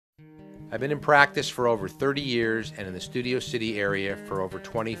I've been in practice for over 30 years and in the Studio City area for over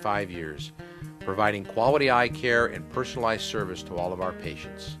 25 years, providing quality eye care and personalized service to all of our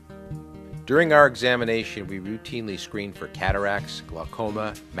patients. During our examination, we routinely screen for cataracts,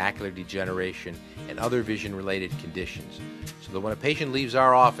 glaucoma, macular degeneration, and other vision-related conditions, so that when a patient leaves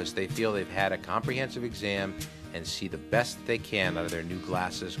our office, they feel they've had a comprehensive exam and see the best they can out of their new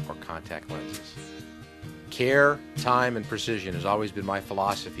glasses or contact lenses. Care, time, and precision has always been my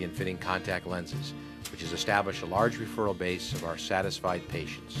philosophy in fitting contact lenses, which has established a large referral base of our satisfied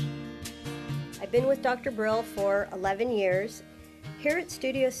patients. I've been with Dr. Brill for 11 years. Here at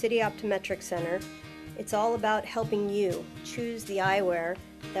Studio City Optometric Center, it's all about helping you choose the eyewear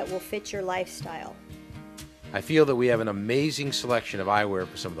that will fit your lifestyle. I feel that we have an amazing selection of eyewear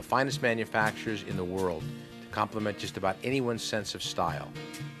from some of the finest manufacturers in the world to complement just about anyone's sense of style.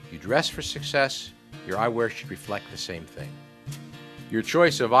 You dress for success, your eyewear should reflect the same thing. Your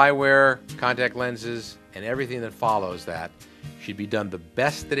choice of eyewear, contact lenses, and everything that follows that should be done the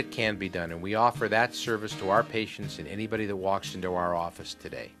best that it can be done, and we offer that service to our patients and anybody that walks into our office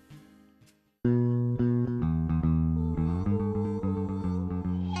today.